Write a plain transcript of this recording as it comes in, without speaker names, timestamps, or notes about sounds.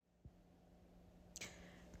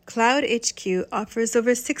Cloud HQ offers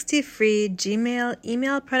over 60 free Gmail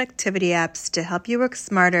email productivity apps to help you work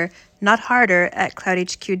smarter, not harder at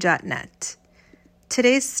cloudhq.net.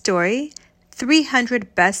 Today's story,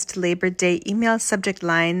 300 best Labor Day email subject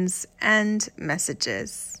lines and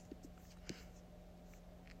messages.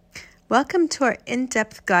 Welcome to our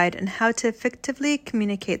in-depth guide on how to effectively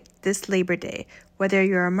communicate this Labor Day, whether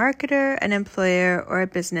you're a marketer, an employer, or a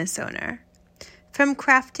business owner. From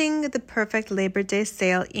crafting the perfect Labor Day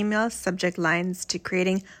sale email subject lines to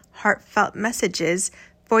creating heartfelt messages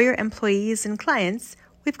for your employees and clients,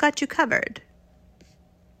 we've got you covered.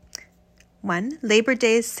 1. Labor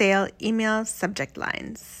Day sale email subject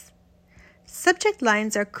lines. Subject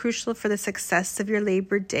lines are crucial for the success of your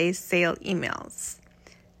Labor Day sale emails.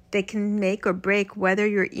 They can make or break whether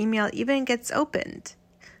your email even gets opened.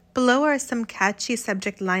 Below are some catchy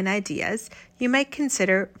subject line ideas you might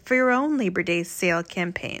consider for your own Labor Day sale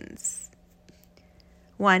campaigns.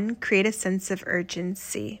 1. Create a sense of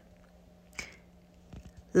urgency.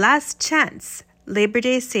 Last chance, Labor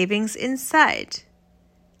Day savings inside.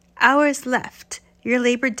 Hours left, your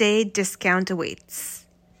Labor Day discount awaits.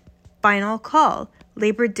 Final call,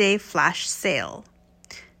 Labor Day flash sale.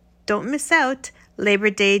 Don't miss out, Labor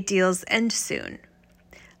Day deals end soon.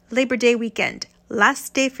 Labor Day weekend.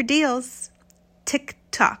 Last day for deals.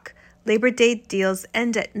 Tick-tock. Labor Day deals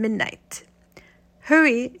end at midnight.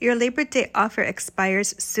 Hurry, your Labor Day offer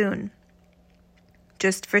expires soon.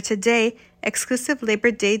 Just for today, exclusive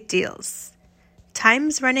Labor Day deals.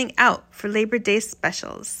 Time's running out for Labor Day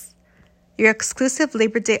specials. Your exclusive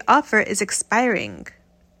Labor Day offer is expiring.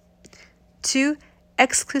 2.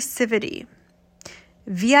 Exclusivity.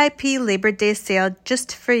 VIP Labor Day sale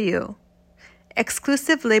just for you.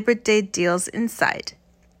 Exclusive Labor Day deals inside.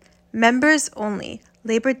 Members only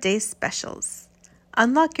Labor Day specials.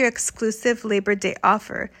 Unlock your exclusive Labor Day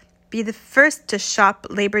offer. Be the first to shop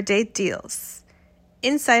Labor Day deals.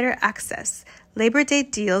 Insider access. Labor Day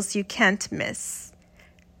deals you can't miss.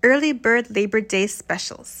 Early bird Labor Day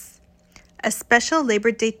specials. A special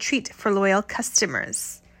Labor Day treat for loyal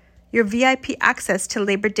customers. Your VIP access to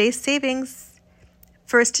Labor Day savings.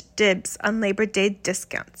 First dibs on Labor Day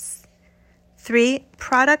discounts. 3.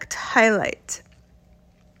 Product highlight.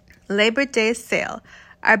 Labor Day sale.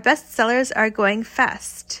 Our best sellers are going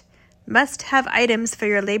fast. Must-have items for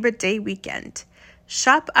your Labor Day weekend.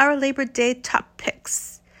 Shop our Labor Day top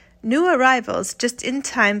picks. New arrivals just in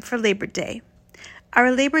time for Labor Day.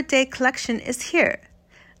 Our Labor Day collection is here.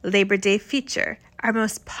 Labor Day feature. Our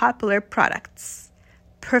most popular products.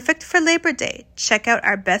 Perfect for Labor Day. Check out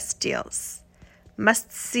our best deals.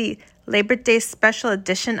 Must-see Labor Day special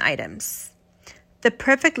edition items. The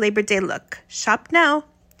perfect Labor Day look. Shop now.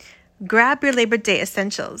 Grab your Labor Day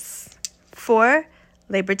essentials. 4.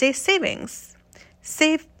 Labor Day savings.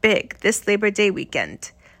 Save big this Labor Day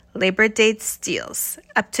weekend. Labor Day steals.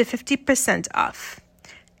 Up to 50% off.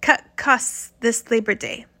 Cut costs this Labor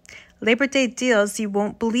Day. Labor Day deals you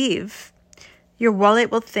won't believe. Your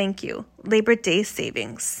wallet will thank you. Labor Day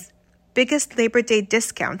savings. Biggest Labor Day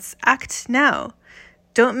discounts. Act now.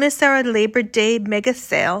 Don't miss our Labor Day mega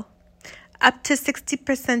sale. Up to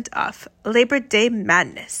 60% off. Labor Day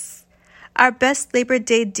madness. Our best Labor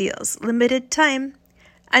Day deals. Limited time.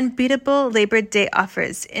 Unbeatable Labor Day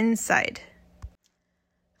offers inside.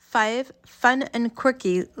 5. Fun and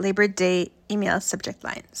quirky Labor Day email subject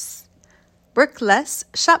lines. Work less,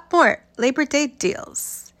 shop more. Labor Day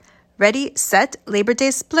deals. Ready, set, Labor Day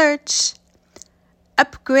splurge.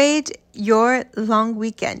 Upgrade your long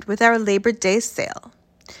weekend with our Labor Day sale.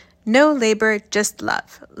 No labor, just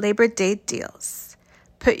love. Labor Day deals.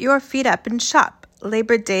 Put your feet up and shop.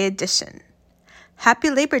 Labor Day edition.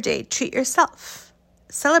 Happy Labor Day, treat yourself.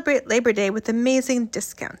 Celebrate Labor Day with amazing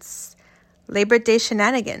discounts. Labor Day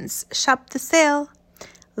shenanigans, shop the sale.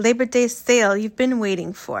 Labor Day sale you've been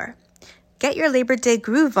waiting for. Get your Labor Day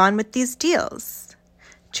groove on with these deals.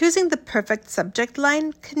 Choosing the perfect subject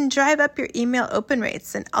line can drive up your email open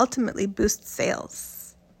rates and ultimately boost sales.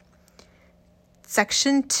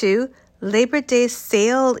 Section 2, Labor Day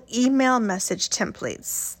Sale Email Message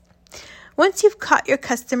Templates. Once you've caught your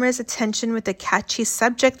customer's attention with a catchy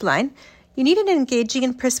subject line, you need an engaging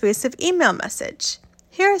and persuasive email message.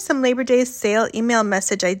 Here are some Labor Day sale email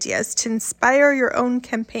message ideas to inspire your own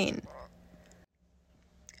campaign.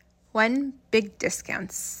 1. Big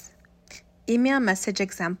discounts. Email message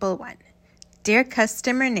example 1. Dear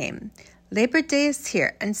customer name, Labor Day is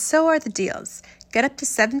here and so are the deals. Get up to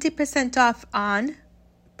 70% off on,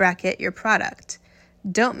 bracket, your product.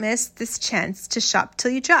 Don't miss this chance to shop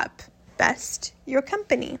till you drop. Best, your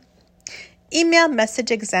company. Email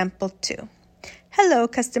message example 2. Hello,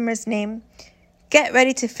 customer's name. Get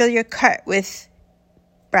ready to fill your cart with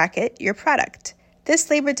bracket your product. This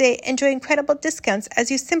Labor Day, enjoy incredible discounts as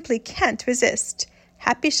you simply can't resist.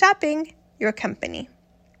 Happy shopping, your company.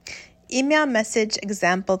 Email message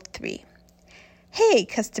example 3. Hey,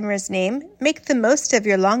 customer's name, make the most of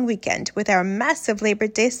your long weekend with our massive Labor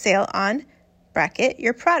Day sale on bracket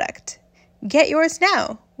your product. Get yours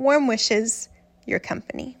now. Warm wishes, your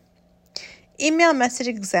company. Email message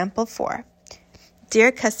example 4.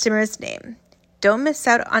 Dear customer's name, don't miss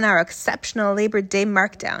out on our exceptional Labor Day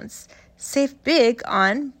markdowns. Save big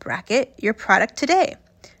on bracket your product today.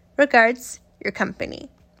 Regards, your company.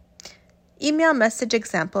 Email message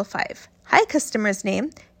example 5. Hi, customer's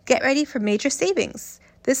name. Get ready for major savings.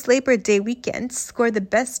 This Labor Day weekend, score the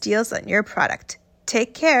best deals on your product.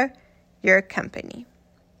 Take care, your company.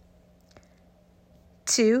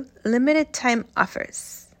 2. Limited time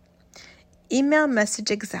offers. Email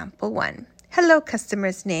message example 1. Hello,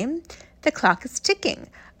 customer's name. The clock is ticking.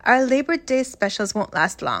 Our Labor Day specials won't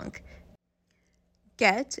last long.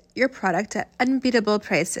 Get your product at unbeatable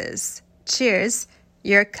prices. Cheers,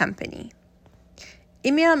 your company.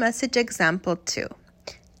 Email message example 2.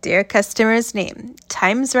 Dear customer's name,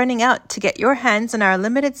 time's running out to get your hands on our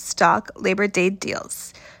limited stock Labor Day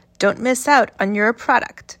deals. Don't miss out on your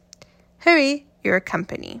product. Hurry, your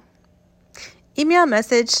company. Email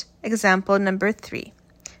message example number 3.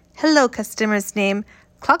 Hello, customer's name.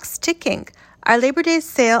 Clock's ticking. Our Labor Day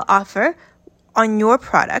sale offer on your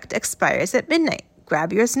product expires at midnight.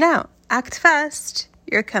 Grab yours now. Act fast,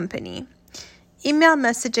 your company. Email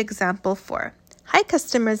message example 4. Hi,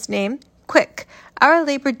 customer's name. Quick, our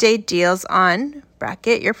Labor Day deals on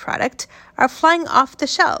bracket your product are flying off the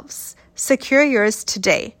shelves. Secure yours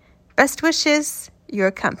today. Best wishes,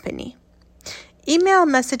 your company. Email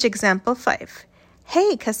message example 5.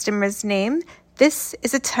 Hey, customer's name. This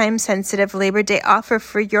is a time-sensitive Labor Day offer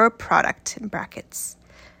for your product in brackets.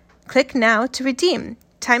 Click now to redeem.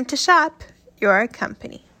 Time to shop, your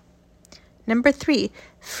company. Number 3,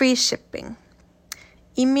 free shipping.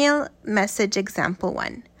 Email message example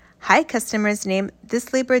 1. Hi, customer's name.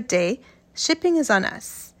 This Labor Day, shipping is on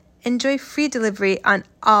us. Enjoy free delivery on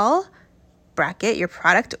all bracket your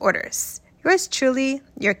product orders. Yours truly,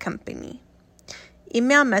 your company.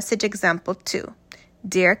 Email message example 2.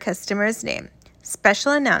 Dear customer's name,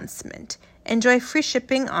 special announcement. Enjoy free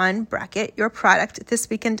shipping on bracket your product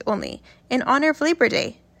this weekend only in honor of Labor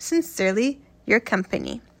Day. Sincerely, your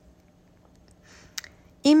company.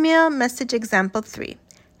 Email message example 3.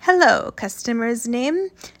 Hello, customer's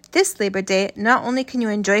name. This Labor Day, not only can you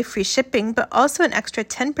enjoy free shipping, but also an extra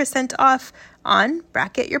 10% off on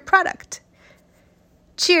bracket your product.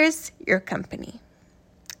 Cheers, your company.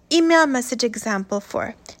 Email message example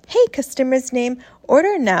 4. Hey, customer's name,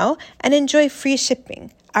 order now and enjoy free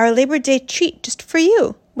shipping. Our Labor Day treat just for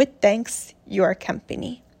you. With thanks, your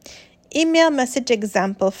company. Email message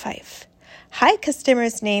example 5. Hi,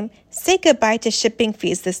 customer's name, say goodbye to shipping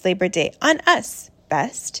fees this Labor Day on us.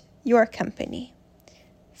 Best, your company.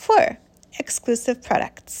 4. Exclusive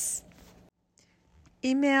products.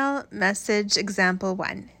 Email message example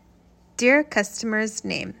 1. Dear customer's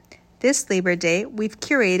name, this Labor Day, we've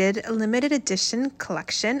curated a limited edition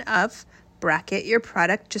collection of bracket your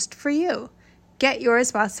product just for you. Get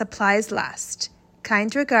yours while supplies last.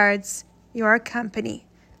 Kind regards, your company.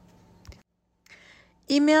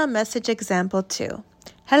 Email message example 2.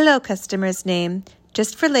 Hello, customer's name,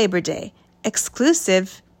 just for Labor Day,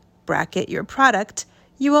 exclusive bracket your product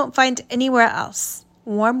you won't find anywhere else.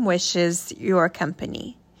 Warm wishes, your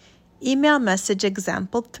company. Email message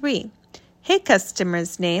example 3. Hey,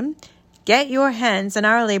 customer's name. Get your hands on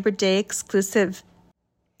our Labor Day exclusive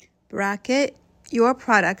bracket your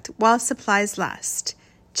product while supplies last.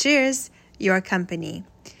 Cheers, your company.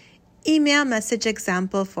 Email message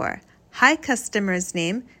example 4. Hi, customer's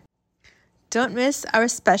name. Don't miss our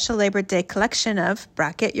special Labor Day collection of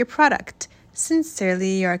bracket your product.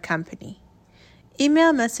 Sincerely, your company.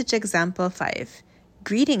 Email message example 5.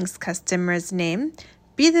 Greetings, customer's name.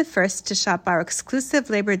 Be the first to shop our exclusive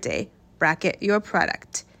Labor Day bracket your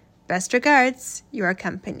product. Best regards, your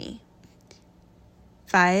company.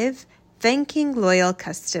 5. Thanking loyal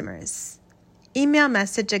customers. Email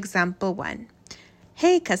message example 1.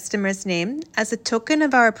 Hey, customer's name. As a token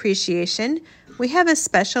of our appreciation, we have a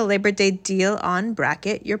special Labor Day deal on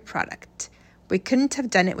bracket your product. We couldn't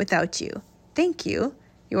have done it without you. Thank you,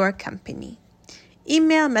 your company.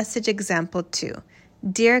 Email message example 2.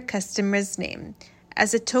 Dear customer's name.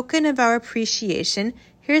 As a token of our appreciation,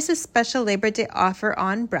 here's a special Labor Day offer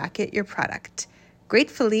on bracket your product.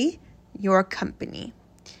 Gratefully, your company.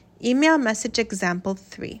 Email message example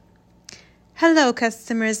 3. Hello,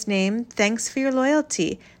 customer's name. Thanks for your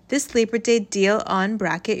loyalty. This Labor Day deal on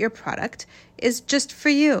Bracket Your Product is just for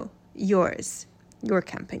you, yours, your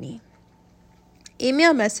company.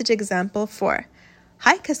 Email message example 4.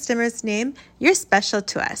 Hi, customer's name. You're special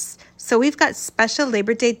to us. So we've got special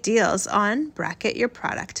Labor Day deals on Bracket Your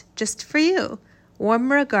Product just for you.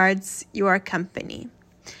 Warm regards, your company.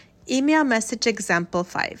 Email message example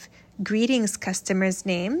 5. Greetings, customer's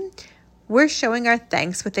name. We're showing our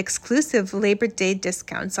thanks with exclusive Labor Day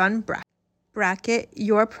discounts on Bracket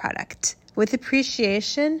Your Product. With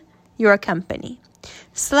appreciation, your company.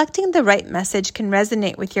 Selecting the right message can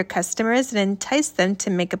resonate with your customers and entice them to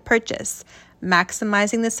make a purchase,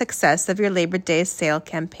 maximizing the success of your Labor Day sale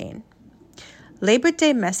campaign. Labor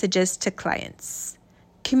Day messages to clients.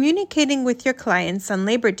 Communicating with your clients on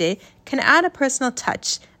Labor Day can add a personal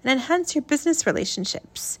touch and enhance your business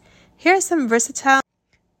relationships. Here are some versatile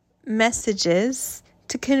messages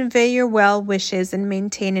to convey your well wishes and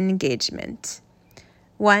maintain engagement.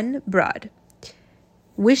 1. Broad.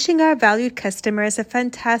 Wishing our valued customers a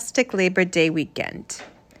fantastic Labor Day weekend.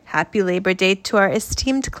 Happy Labor Day to our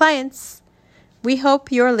esteemed clients. We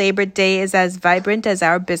hope your Labor Day is as vibrant as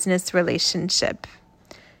our business relationship.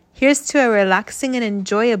 Here's to a relaxing and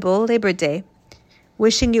enjoyable Labor Day.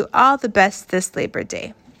 Wishing you all the best this Labor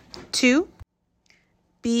Day. 2.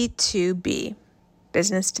 B2B.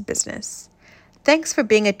 Business to business. Thanks for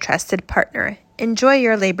being a trusted partner. Enjoy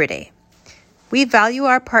your Labor Day. We value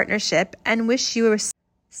our partnership and wish you a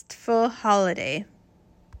restful holiday.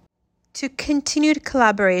 To continued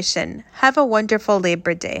collaboration, have a wonderful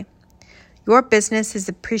Labor Day. Your business is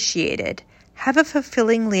appreciated. Have a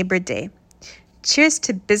fulfilling Labor Day. Cheers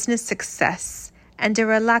to business success and a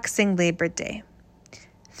relaxing Labor Day.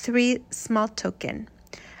 3. Small token.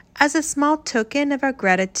 As a small token of our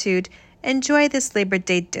gratitude, enjoy this Labor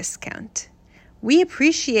Day discount. We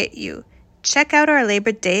appreciate you. Check out our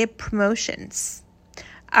Labor Day promotions.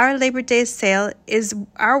 Our Labor Day sale is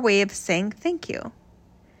our way of saying thank you.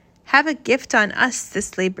 Have a gift on us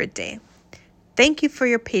this Labor Day. Thank you for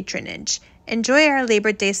your patronage. Enjoy our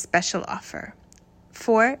Labor Day special offer.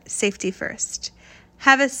 4. Safety first.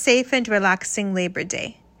 Have a safe and relaxing Labor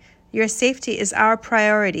Day. Your safety is our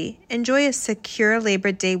priority. Enjoy a secure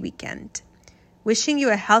Labor Day weekend. Wishing you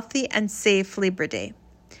a healthy and safe Labor Day.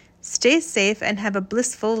 Stay safe and have a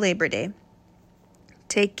blissful Labor Day.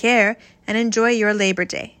 Take care and enjoy your Labor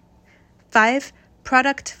Day. 5.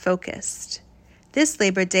 Product focused. This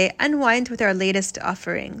Labor Day, unwind with our latest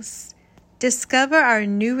offerings. Discover our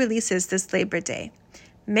new releases this Labor Day.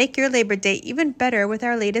 Make your Labor Day even better with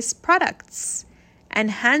our latest products.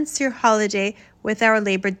 Enhance your holiday with our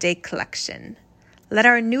Labor Day collection. Let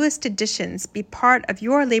our newest additions be part of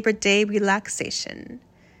your Labor Day relaxation.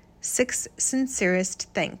 6. Sincerest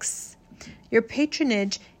thanks. Your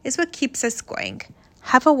patronage is what keeps us going.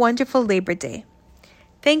 Have a wonderful Labor Day.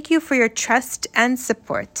 Thank you for your trust and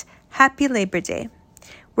support. Happy Labor Day.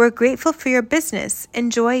 We're grateful for your business.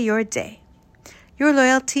 Enjoy your day. Your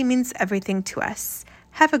loyalty means everything to us.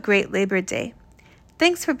 Have a great Labor Day.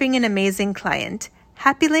 Thanks for being an amazing client.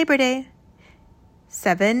 Happy Labor Day.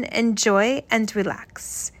 7. Enjoy and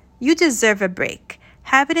relax. You deserve a break.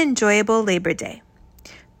 Have an enjoyable Labor Day.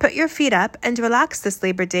 Put your feet up and relax this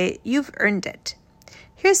Labor Day. You've earned it.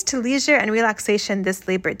 Here's to leisure and relaxation this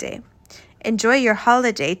Labor Day. Enjoy your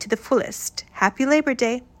holiday to the fullest. Happy Labor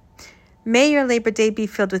Day. May your Labor Day be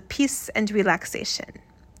filled with peace and relaxation.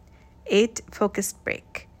 8. Focused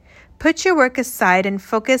break. Put your work aside and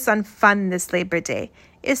focus on fun this Labor Day.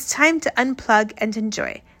 It's time to unplug and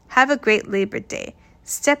enjoy. Have a great Labor Day.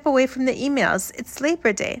 Step away from the emails. It's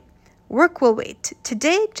Labor Day. Work will wait.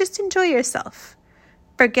 Today, just enjoy yourself.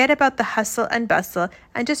 Forget about the hustle and bustle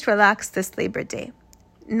and just relax this Labor Day.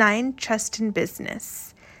 9. Trust in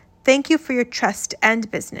business. Thank you for your trust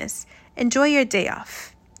and business. Enjoy your day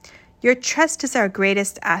off. Your trust is our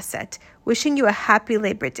greatest asset. Wishing you a happy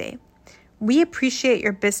Labor Day. We appreciate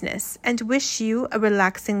your business and wish you a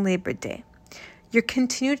relaxing Labor Day. Your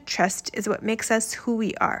continued trust is what makes us who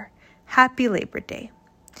we are. Happy Labor Day.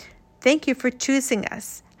 Thank you for choosing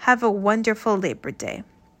us. Have a wonderful Labor Day.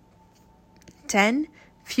 10.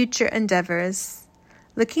 Future endeavors.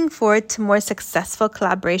 Looking forward to more successful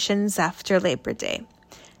collaborations after Labor Day.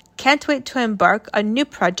 Can't wait to embark on new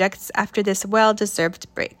projects after this well-deserved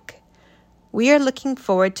break. We are looking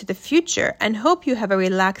forward to the future and hope you have a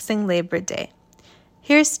relaxing Labor Day.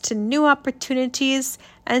 Here's to new opportunities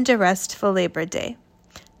and a restful Labor Day.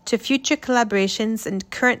 To future collaborations and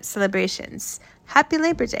current celebrations, happy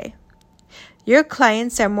Labor Day. Your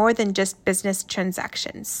clients are more than just business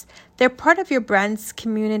transactions. They're part of your brand's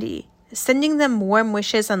community. Sending them warm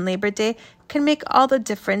wishes on Labor Day can make all the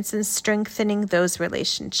difference in strengthening those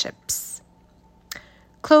relationships.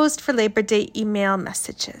 Closed for Labor Day email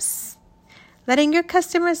messages. Letting your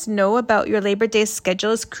customers know about your Labor Day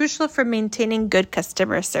schedule is crucial for maintaining good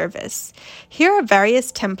customer service. Here are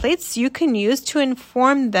various templates you can use to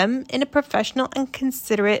inform them in a professional and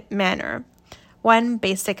considerate manner. 1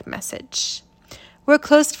 basic message. We're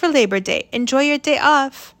closed for Labor Day. Enjoy your day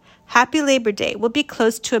off. Happy Labor Day. We'll be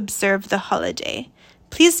closed to observe the holiday.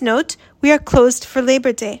 Please note, we are closed for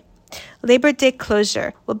Labor Day. Labor Day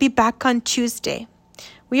closure. We'll be back on Tuesday.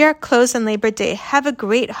 We are closed on Labor Day. Have a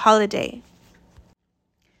great holiday.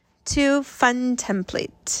 2 fun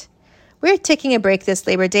template. We're taking a break this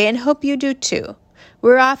Labor Day and hope you do too.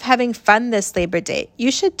 We're off having fun this Labor Day.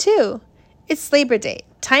 You should too. It's Labor Day.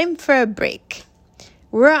 Time for a break.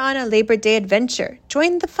 We're on a Labor Day adventure.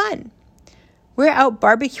 Join the fun. We're out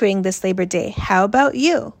barbecuing this Labor Day. How about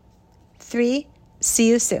you? 3 see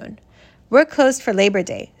you soon. We're closed for Labor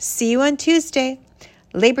Day. See you on Tuesday.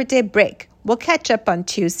 Labor Day break. We'll catch up on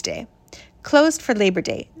Tuesday. Closed for Labor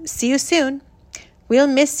Day. See you soon. We'll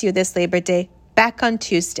miss you this Labor Day. Back on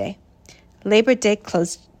Tuesday. Labor Day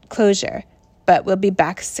closure, but we'll be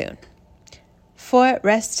back soon. 4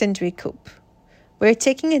 rest and recoup. We're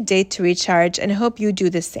taking a day to recharge and hope you do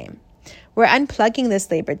the same. We're unplugging this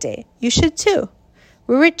Labor Day. You should too.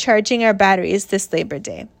 We're recharging our batteries this Labor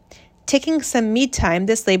Day. Taking some me time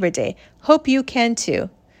this Labor Day. Hope you can too.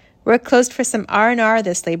 We're closed for some R&R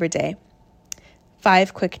this Labor Day.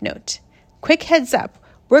 5 quick note. Quick heads up.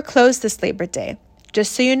 We're closed this Labor Day.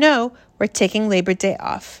 Just so you know, we're taking Labor Day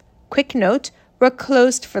off. Quick note. We're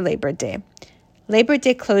closed for Labor Day. Labor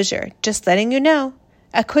Day closure. Just letting you know.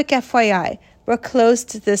 A quick FYI. We're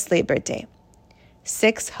closed this Labor Day.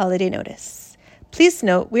 6 holiday notice. Please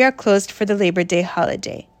note we are closed for the Labor Day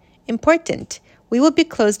holiday. Important. We will be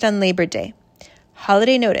closed on Labor Day.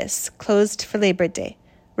 Holiday notice. Closed for Labor Day.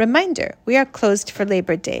 Reminder. We are closed for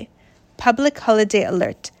Labor Day. Public holiday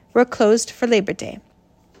alert. We're closed for Labor Day.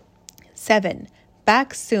 7.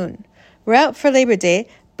 Back soon. We're out for Labor Day,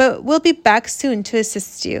 but we'll be back soon to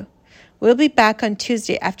assist you. We'll be back on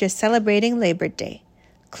Tuesday after celebrating Labor Day.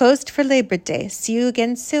 Closed for Labor Day. See you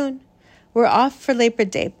again soon. We're off for Labor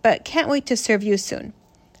Day, but can't wait to serve you soon.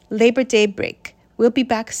 Labor Day break. We'll be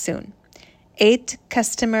back soon. 8.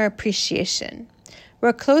 Customer appreciation.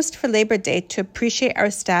 We're closed for Labor Day to appreciate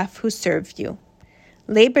our staff who serve you.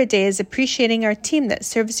 Labor Day is appreciating our team that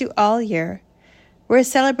serves you all year. We're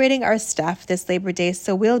celebrating our staff this Labor Day,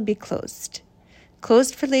 so we'll be closed.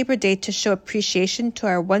 Closed for Labor Day to show appreciation to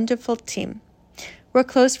our wonderful team. We're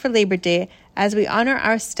closed for Labor Day as we honor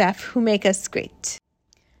our staff who make us great.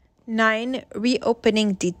 9.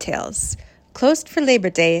 Reopening details. Closed for Labor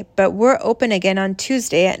Day, but we're open again on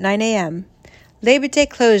Tuesday at 9 a.m. Labor Day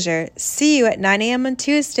closure. See you at 9 a.m. on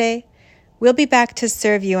Tuesday. We'll be back to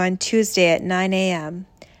serve you on Tuesday at 9 a.m.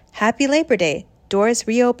 Happy Labor Day. Doors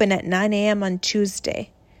reopen at 9 a.m. on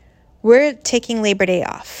Tuesday. We're taking Labor Day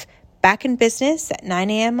off. Back in business at 9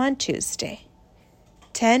 a.m. on Tuesday.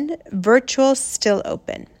 10. Virtual still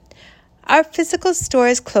open. Our physical store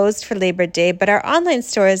is closed for Labor Day, but our online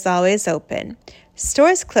store is always open. Store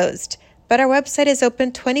is closed, but our website is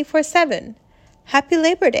open 24/7. Happy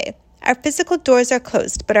Labor Day. Our physical doors are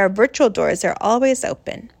closed, but our virtual doors are always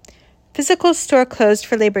open. Physical store closed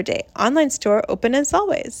for Labor Day. Online store open as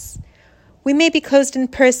always. We may be closed in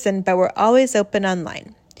person, but we're always open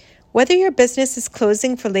online. Whether your business is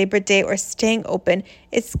closing for Labor Day or staying open,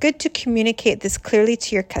 it's good to communicate this clearly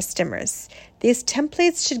to your customers. These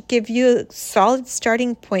templates should give you a solid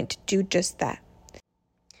starting point to do just that.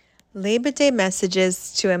 Labor Day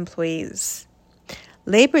messages to employees.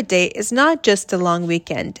 Labor Day is not just a long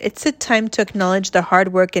weekend. It's a time to acknowledge the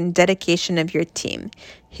hard work and dedication of your team.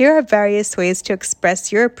 Here are various ways to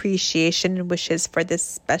express your appreciation and wishes for this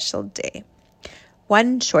special day.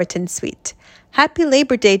 1. Short and sweet. Happy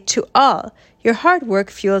Labor Day to all. Your hard work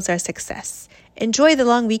fuels our success. Enjoy the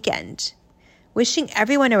long weekend. Wishing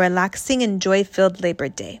everyone a relaxing and joy-filled Labor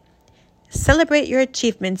Day. Celebrate your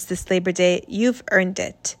achievements this Labor Day. You've earned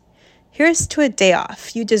it. Here's to a day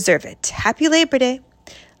off. You deserve it. Happy Labor Day.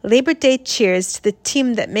 Labor Day cheers to the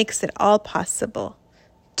team that makes it all possible.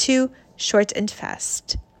 2. Short and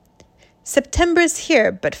fast. September's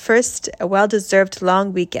here, but first, a well-deserved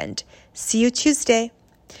long weekend. See you Tuesday.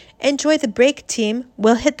 Enjoy the break, team.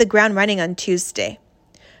 We'll hit the ground running on Tuesday.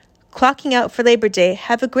 Clocking out for Labor Day.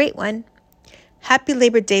 Have a great one. Happy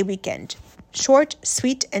Labor Day weekend. Short,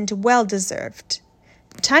 sweet, and well-deserved.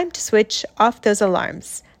 Time to switch off those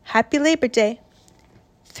alarms. Happy Labor Day.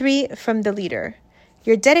 3. From the leader.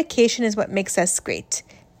 Your dedication is what makes us great.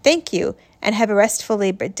 Thank you, and have a restful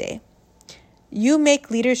Labor Day. You make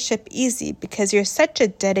leadership easy because you're such a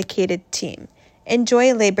dedicated team.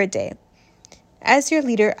 Enjoy Labor Day. As your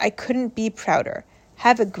leader, I couldn't be prouder.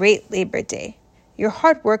 Have a great Labor Day. Your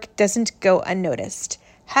hard work doesn't go unnoticed.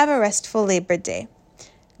 Have a restful Labor Day.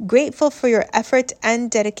 Grateful for your effort and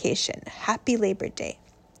dedication. Happy Labor Day.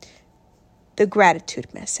 The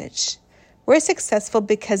gratitude message. We're successful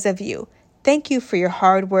because of you. Thank you for your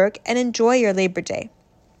hard work and enjoy your Labor Day.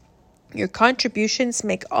 Your contributions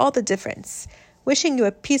make all the difference. Wishing you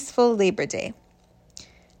a peaceful Labor Day.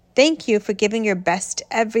 Thank you for giving your best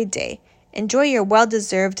every day. Enjoy your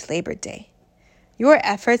well-deserved Labor Day. Your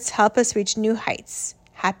efforts help us reach new heights.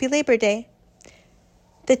 Happy Labor Day.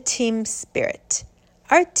 The team spirit.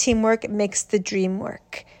 Our teamwork makes the dream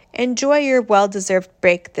work. Enjoy your well-deserved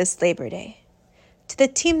break this Labor Day. To the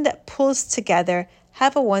team that pulls together,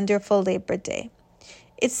 have a wonderful Labor Day.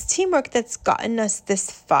 It's teamwork that's gotten us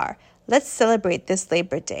this far. Let's celebrate this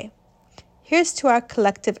Labor Day. Here's to our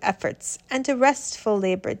collective efforts and a restful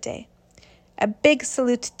Labor Day. A big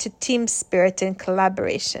salute to team spirit and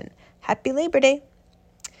collaboration. Happy Labor Day.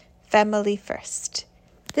 Family first.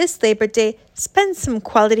 This Labor Day, spend some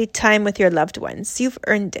quality time with your loved ones. You've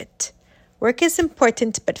earned it. Work is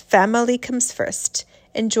important, but family comes first.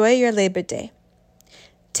 Enjoy your Labor Day.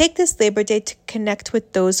 Take this Labor Day to connect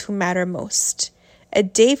with those who matter most. A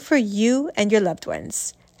day for you and your loved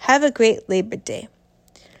ones. Have a great Labor Day.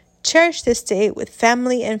 Cherish this day with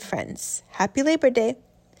family and friends. Happy Labor Day.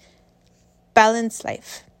 Balanced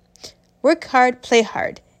life. Work hard, play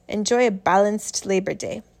hard. Enjoy a balanced Labor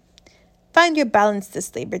Day. Find your balance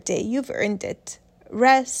this Labor Day. You've earned it.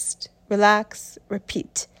 Rest, relax,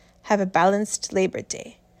 repeat. Have a balanced Labor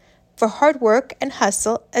Day. For hard work and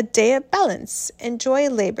hustle, a day of balance. Enjoy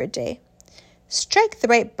Labor Day. Strike the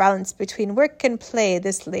right balance between work and play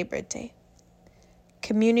this Labor Day.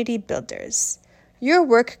 Community builders. Your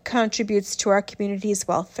work contributes to our community's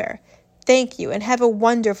welfare. Thank you and have a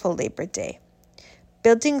wonderful Labor Day.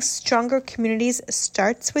 Building stronger communities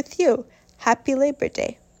starts with you. Happy Labor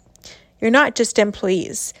Day. You're not just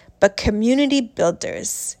employees, but community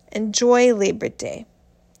builders. Enjoy Labor Day.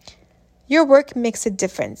 Your work makes a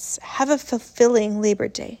difference. Have a fulfilling Labor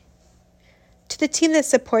Day. To the team that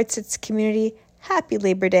supports its community, happy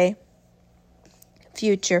Labor Day.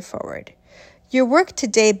 Future forward. Your work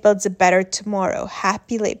today builds a better tomorrow.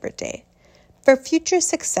 Happy Labor Day. For future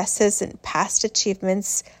successes and past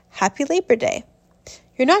achievements, happy Labor Day.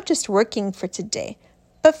 You're not just working for today,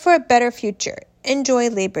 but for a better future. Enjoy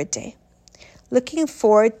Labor Day. Looking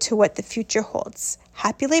forward to what the future holds.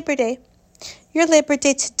 Happy Labor Day. Your Labor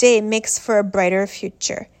Day today makes for a brighter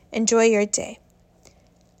future. Enjoy your day.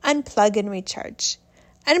 Unplug and recharge.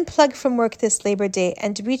 Unplug from work this Labor Day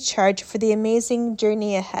and recharge for the amazing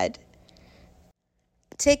journey ahead.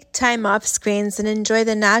 Take time off screens and enjoy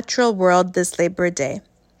the natural world this Labor Day.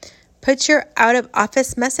 Put your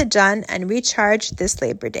out-of-office message on and recharge this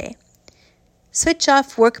Labor Day. Switch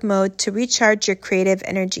off work mode to recharge your creative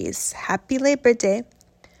energies. Happy Labor Day.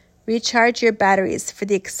 Recharge your batteries for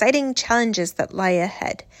the exciting challenges that lie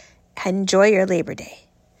ahead. Enjoy your Labor Day.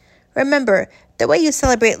 Remember, the way you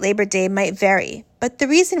celebrate Labor Day might vary, but the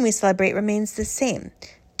reason we celebrate remains the same,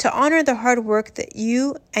 to honor the hard work that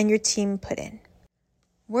you and your team put in.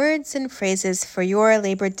 Words and phrases for your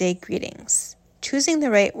Labor Day greetings. Choosing the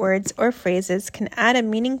right words or phrases can add a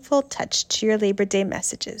meaningful touch to your Labor Day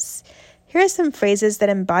messages. Here are some phrases that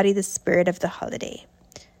embody the spirit of the holiday.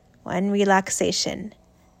 1. Relaxation.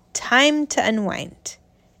 Time to unwind.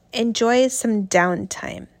 Enjoy some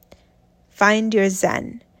downtime. Find your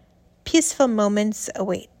zen. Peaceful moments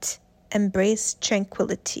await. Embrace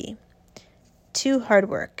tranquility. 2. Hard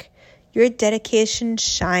work. Your dedication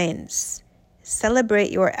shines.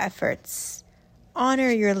 Celebrate your efforts.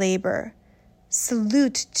 Honor your labor.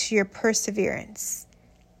 Salute to your perseverance.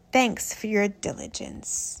 Thanks for your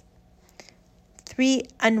diligence. 3.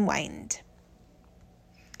 Unwind.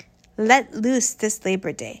 Let loose this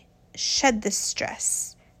Labor Day. Shed the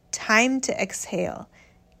stress. Time to exhale.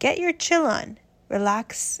 Get your chill on.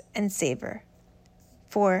 Relax and savor.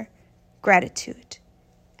 4. Gratitude.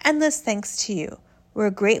 Endless thanks to you. We're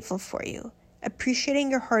grateful for you.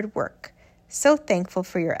 Appreciating your hard work. So thankful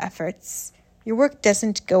for your efforts. Your work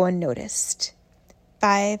doesn't go unnoticed.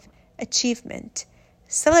 5. Achievement.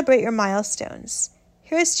 Celebrate your milestones.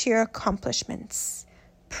 Here's to your accomplishments.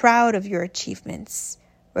 Proud of your achievements.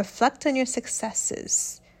 Reflect on your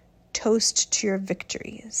successes. Toast to your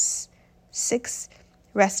victories. 6.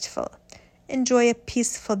 Restful. Enjoy a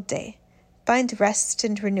peaceful day. Find rest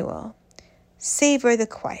and renewal. Savor the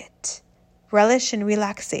quiet. Relish in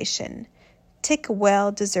relaxation. Take a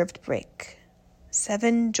well-deserved break.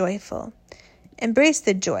 7. Joyful. Embrace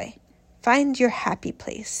the joy. Find your happy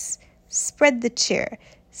place. Spread the cheer.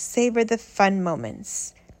 Savor the fun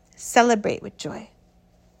moments. Celebrate with joy.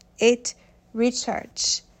 8.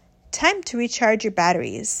 Recharge. Time to recharge your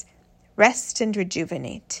batteries. Rest and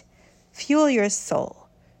rejuvenate. Fuel your soul.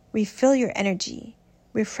 Refill your energy.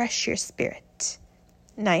 Refresh your spirit.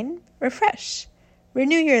 9. Refresh.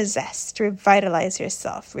 Renew your zest. Revitalize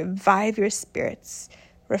yourself. Revive your spirits.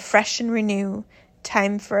 Refresh and renew.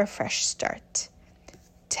 Time for a fresh start.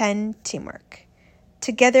 10. Teamwork.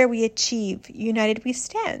 Together we achieve. United we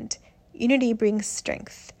stand. Unity brings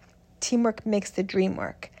strength. Teamwork makes the dream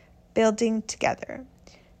work. Building together.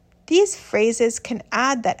 These phrases can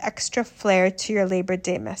add that extra flair to your Labor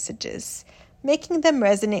Day messages, making them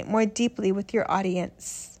resonate more deeply with your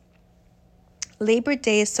audience. Labor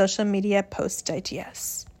Day social media post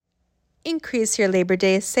ideas. Increase your Labor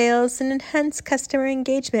Day sales and enhance customer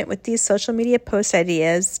engagement with these social media post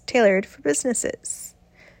ideas tailored for businesses.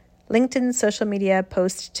 LinkedIn social media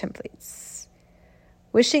post templates.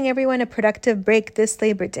 Wishing everyone a productive break this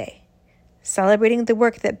Labor Day. Celebrating the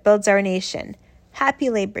work that builds our nation. Happy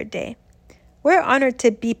Labor Day. We're honored to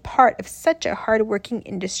be part of such a hard-working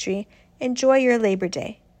industry. Enjoy your Labor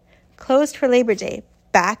Day. Closed for Labor Day.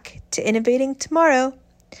 Back to innovating tomorrow.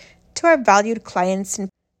 To our valued clients and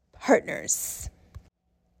partners.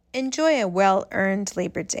 Enjoy a well-earned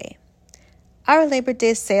Labor Day. Our Labor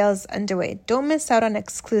Day sale is underway. Don't miss out on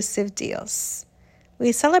exclusive deals.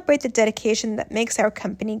 We celebrate the dedication that makes our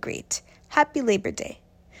company great. Happy Labor Day.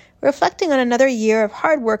 Reflecting on another year of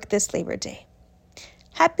hard work this Labor Day.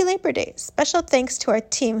 Happy Labor Day. Special thanks to our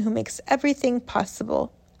team who makes everything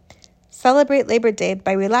possible. Celebrate Labor Day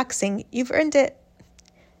by relaxing. You've earned it.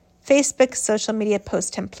 Facebook social media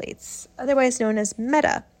post templates, otherwise known as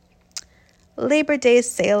Meta. Labor Day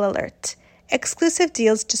sale alert. Exclusive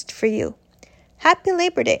deals just for you. Happy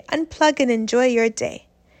Labor Day. Unplug and enjoy your day.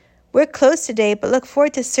 We're closed today, but look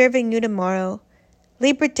forward to serving you tomorrow.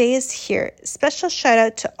 Labor Day is here. Special shout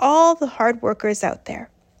out to all the hard workers out there.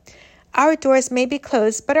 Our doors may be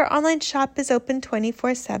closed, but our online shop is open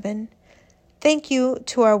 24/7. Thank you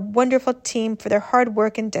to our wonderful team for their hard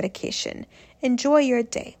work and dedication. Enjoy your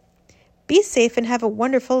day. Be safe and have a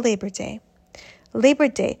wonderful Labor Day. Labor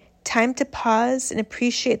Day, time to pause and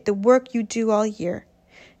appreciate the work you do all year.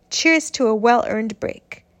 Cheers to a well-earned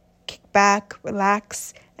break. Kick back,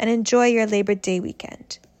 relax, and enjoy your Labor Day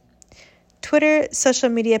weekend. Twitter social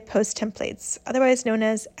media post templates, otherwise known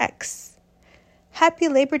as X. Happy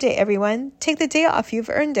Labor Day, everyone. Take the day off. You've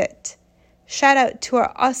earned it. Shout out to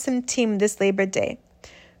our awesome team this Labor Day.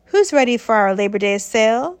 Who's ready for our Labor Day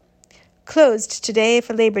sale? Closed today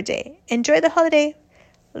for Labor Day. Enjoy the holiday.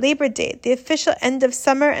 Labor Day, the official end of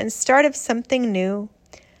summer and start of something new.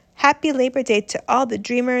 Happy Labor Day to all the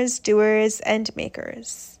dreamers, doers, and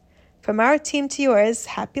makers. From our team to yours,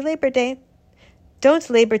 happy Labor Day. Don't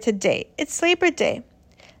labor today. It's Labor Day.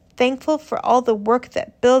 Thankful for all the work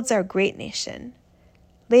that builds our great nation.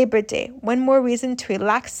 Labor Day, one more reason to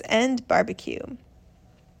relax and barbecue.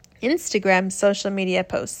 Instagram social media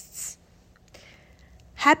posts.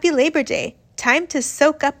 Happy Labor Day. Time to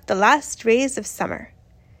soak up the last rays of summer.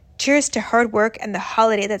 Cheers to hard work and the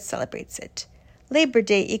holiday that celebrates it. Labor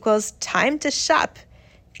Day equals time to shop.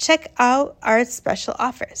 Check out our special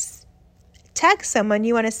offers. Tag someone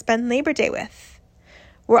you want to spend Labor Day with.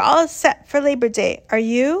 We're all set for Labor Day. Are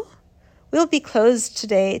you? We'll be closed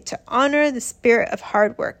today to honor the spirit of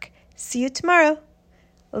hard work. See you tomorrow.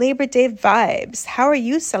 Labor Day vibes. How are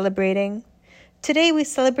you celebrating? Today we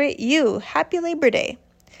celebrate you. Happy Labor Day.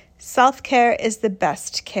 Self-care is the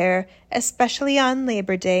best care, especially on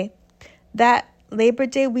Labor Day. That Labor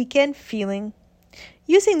Day weekend feeling.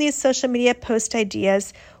 Using these social media post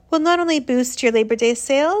ideas will not only boost your Labor Day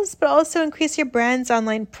sales, but also increase your brand's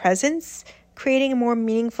online presence, creating a more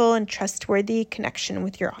meaningful and trustworthy connection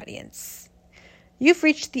with your audience. You've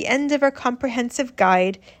reached the end of our comprehensive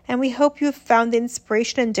guide, and we hope you have found the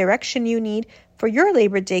inspiration and direction you need for your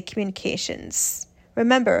Labor Day communications.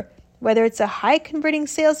 Remember, whether it's a high-converting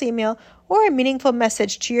sales email or a meaningful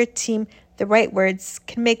message to your team, the right words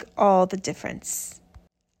can make all the difference.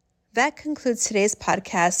 That concludes today's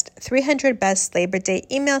podcast, 300 Best Labor Day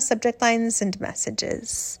Email Subject Lines and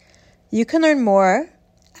Messages. You can learn more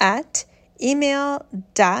at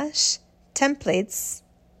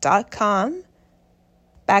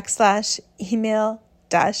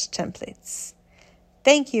email-templates.com/email-templates.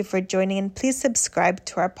 Thank you for joining, and please subscribe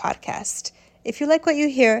to our podcast if you like what you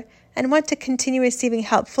hear and want to continue receiving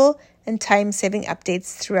helpful and time-saving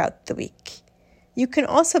updates throughout the week. You can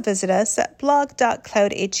also visit us at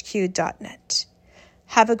blog.cloudhq.net.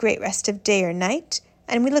 Have a great rest of day or night,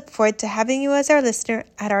 and we look forward to having you as our listener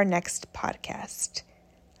at our next podcast.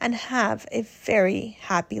 And have a very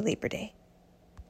happy Labor Day.